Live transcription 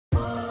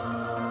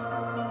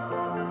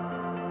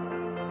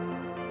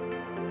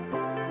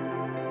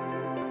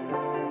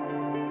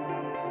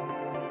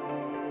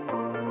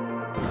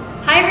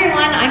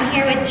everyone, I'm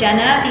here with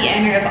Jenna, the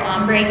owner of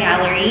Ombré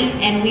Gallery,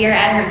 and we are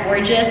at her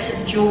gorgeous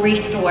jewelry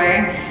store,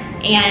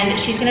 and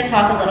she's going to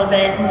talk a little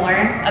bit more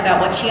about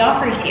what she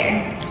offers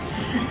here.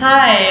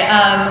 Hi,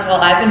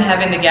 well, I've been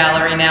having the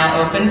gallery now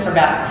open for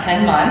about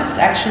 10 months.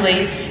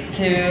 Actually,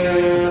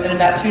 in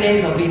about 2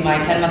 days will be my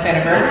 10-month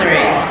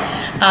anniversary.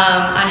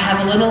 I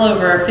have a little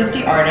over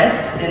 50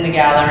 artists in the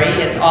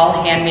gallery. It's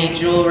all handmade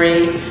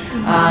jewelry.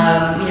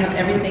 We have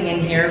everything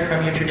in here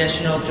from your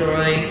traditional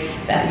jewelry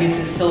that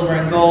uses silver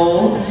and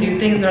gold to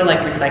things that are like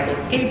recycled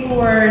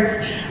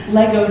skateboards,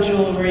 Lego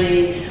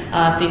jewelry,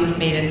 things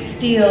made in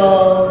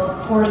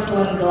steel,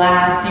 porcelain,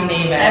 glass, you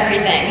name it.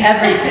 Everything.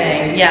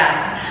 Everything,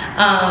 yes.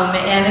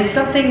 And it's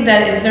something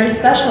that is very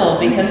special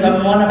because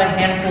I'm one of a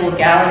handful of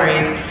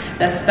galleries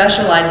that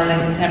specializes in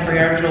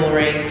contemporary art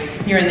jewelry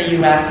here in the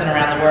US and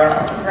around the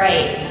world.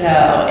 Right. So,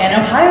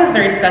 and Ohio is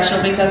very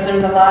special because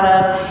there's a lot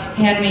of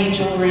handmade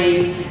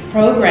jewelry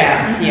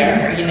programs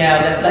here, you know,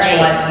 that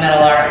specialize in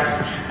metal arts.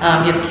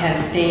 You have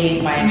Kent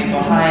State, Miami,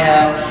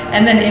 Ohio,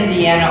 and then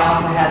Indiana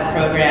also has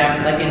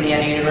programs like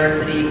Indiana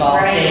University, Ball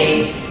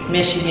State,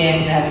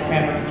 Michigan has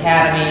Cranbrook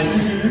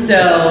Academy, so,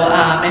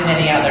 and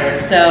many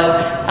others. So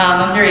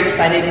I'm very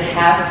excited to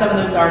have some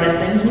of those artists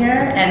in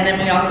here, and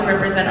then we also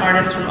represent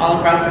artists from all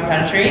across the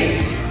country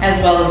as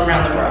well as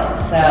around the world.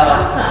 So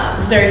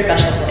it's a very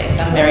special place.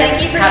 I'm very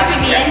Thank you for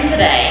having me in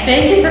today.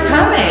 Thank you for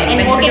coming.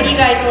 And we'll give you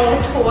guys a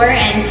little tour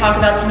and talk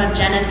about some of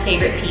Jenna's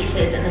favorite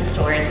pieces in the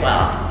store as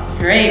well.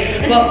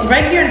 Great. Well,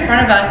 right here in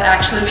front of us,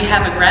 actually, we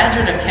have a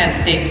graduate of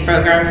Kent State's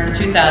program from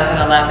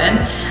 2011.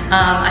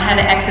 I had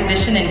an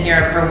exhibition in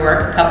here of her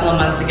work a couple of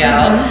months ago,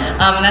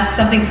 and that's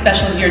something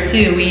special here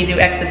too. We do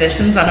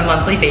exhibitions on a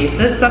monthly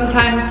basis,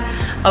 sometimes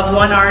of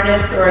one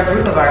artist or a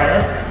group of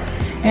artists.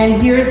 And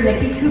here's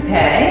Nikki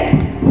Coupe.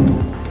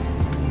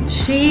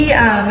 She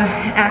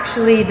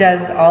actually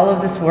does all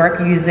of this work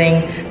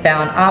using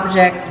found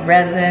objects,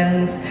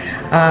 resins.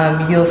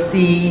 You'll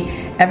see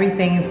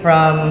everything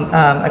from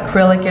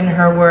acrylic in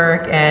her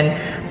work and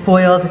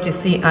foils that you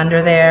see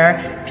under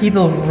there.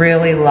 People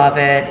really love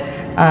it.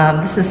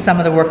 This is some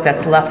of the work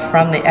that's left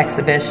from the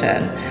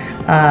exhibition.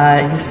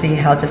 You see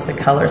how just the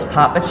colors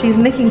pop, but she's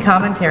making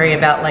commentary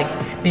about like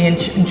the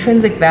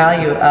intrinsic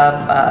value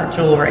of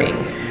jewelry.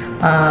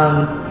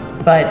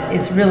 But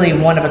it's really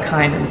one of a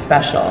kind and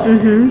special.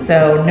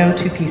 So no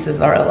two pieces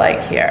are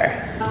alike here.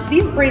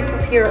 These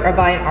bracelets here are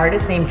by an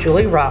artist named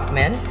Julie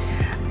Rothman.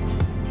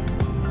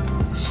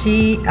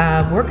 She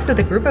works with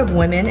a group of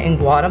women in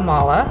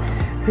Guatemala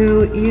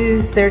who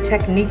use their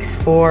techniques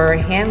for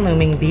hand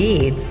looming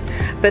beads,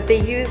 but they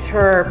use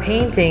her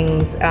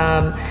paintings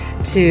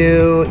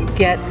to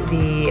get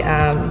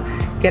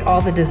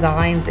all the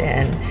designs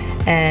in.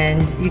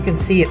 And you can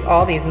see it's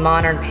all these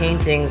modern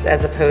paintings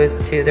as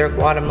opposed to their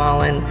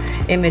Guatemalan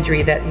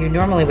imagery that you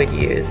normally would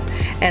use.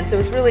 And so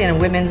it's really a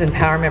women's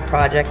empowerment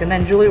project. And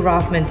then Julie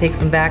Rothman takes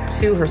them back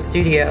to her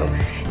studio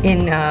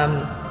in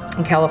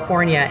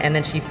California, and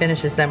then she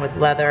finishes them with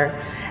leather.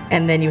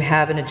 And then you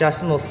have an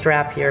adjustable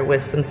strap here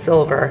with some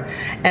silver.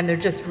 And they're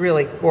just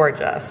really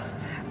gorgeous.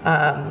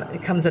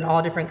 It comes in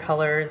all different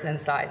colors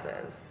and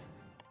sizes.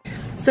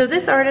 So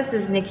this artist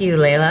is Nikki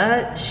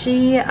Ulela.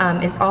 She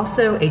is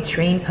also a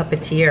trained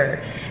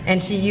puppeteer,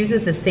 and she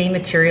uses the same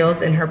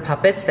materials in her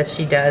puppets that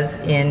she does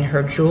in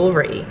her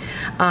jewelry.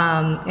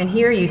 And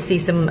here you see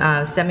some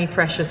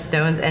semi-precious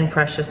stones and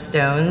precious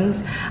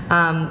stones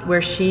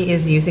where she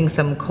is using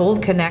some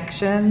cold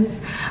connections.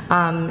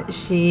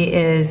 She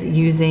is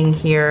using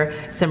here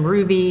some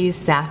rubies,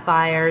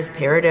 sapphires,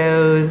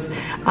 peridots.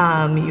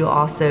 You'll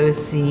also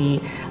see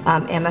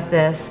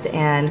amethyst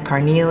and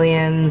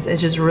carnelians.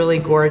 It's just really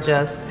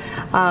gorgeous.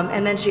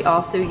 And then she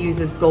also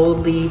uses gold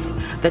leaf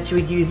that she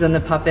would use on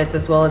the puppets,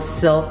 as well as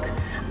silk,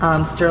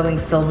 sterling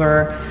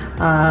silver,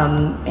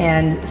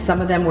 and some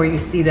of them where you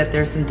see that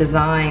there's some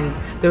designs.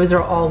 Those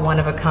are all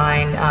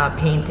one-of-a-kind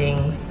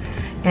paintings,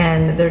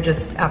 and they're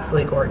just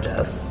absolutely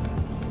gorgeous.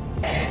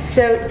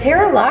 So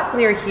Tara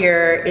Locklear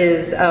here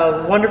is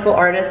a wonderful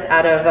artist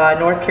out of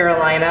North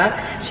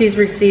Carolina. She's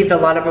received a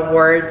lot of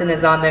awards and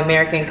is on the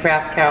American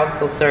Craft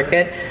Council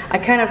circuit. I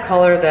kind of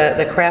call her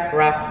the craft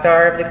rock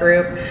star of the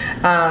group.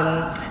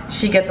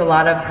 She gets a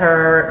lot of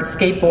her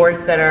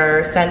skateboards that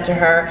are sent to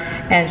her,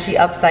 and she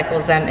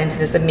upcycles them into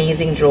this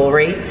amazing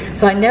jewelry.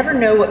 So I never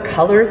know what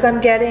colors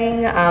I'm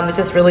getting. It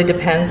just really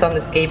depends on the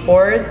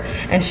skateboards.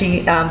 And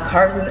she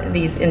carves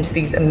these into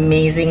these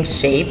amazing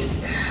shapes.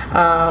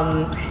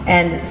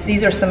 And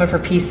these are some of her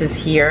pieces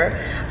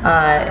here.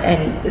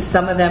 And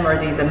some of them are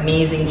these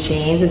amazing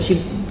chains, and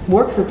she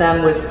works with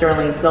them with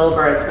sterling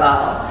silver as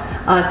well.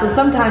 So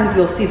sometimes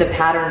you'll see the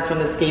patterns from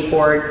the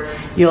skateboards.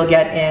 You'll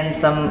get in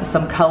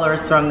some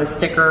colors from the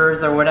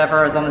stickers or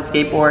whatever is on the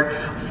skateboard.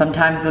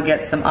 Sometimes you'll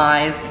get some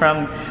eyes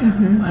from,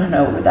 I don't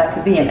know, that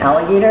could be an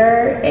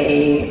alligator,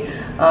 a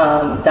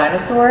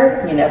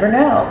dinosaur, you never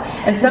know.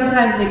 And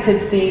sometimes you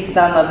could see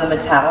some of the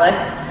metallic,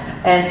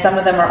 and some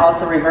of them are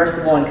also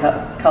reversible in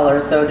color.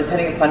 So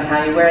depending upon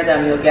how you wear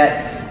them, you'll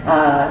get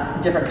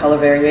different color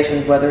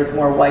variations, whether it's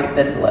more white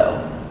than blue.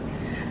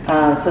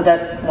 So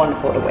that's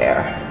wonderful to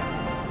wear.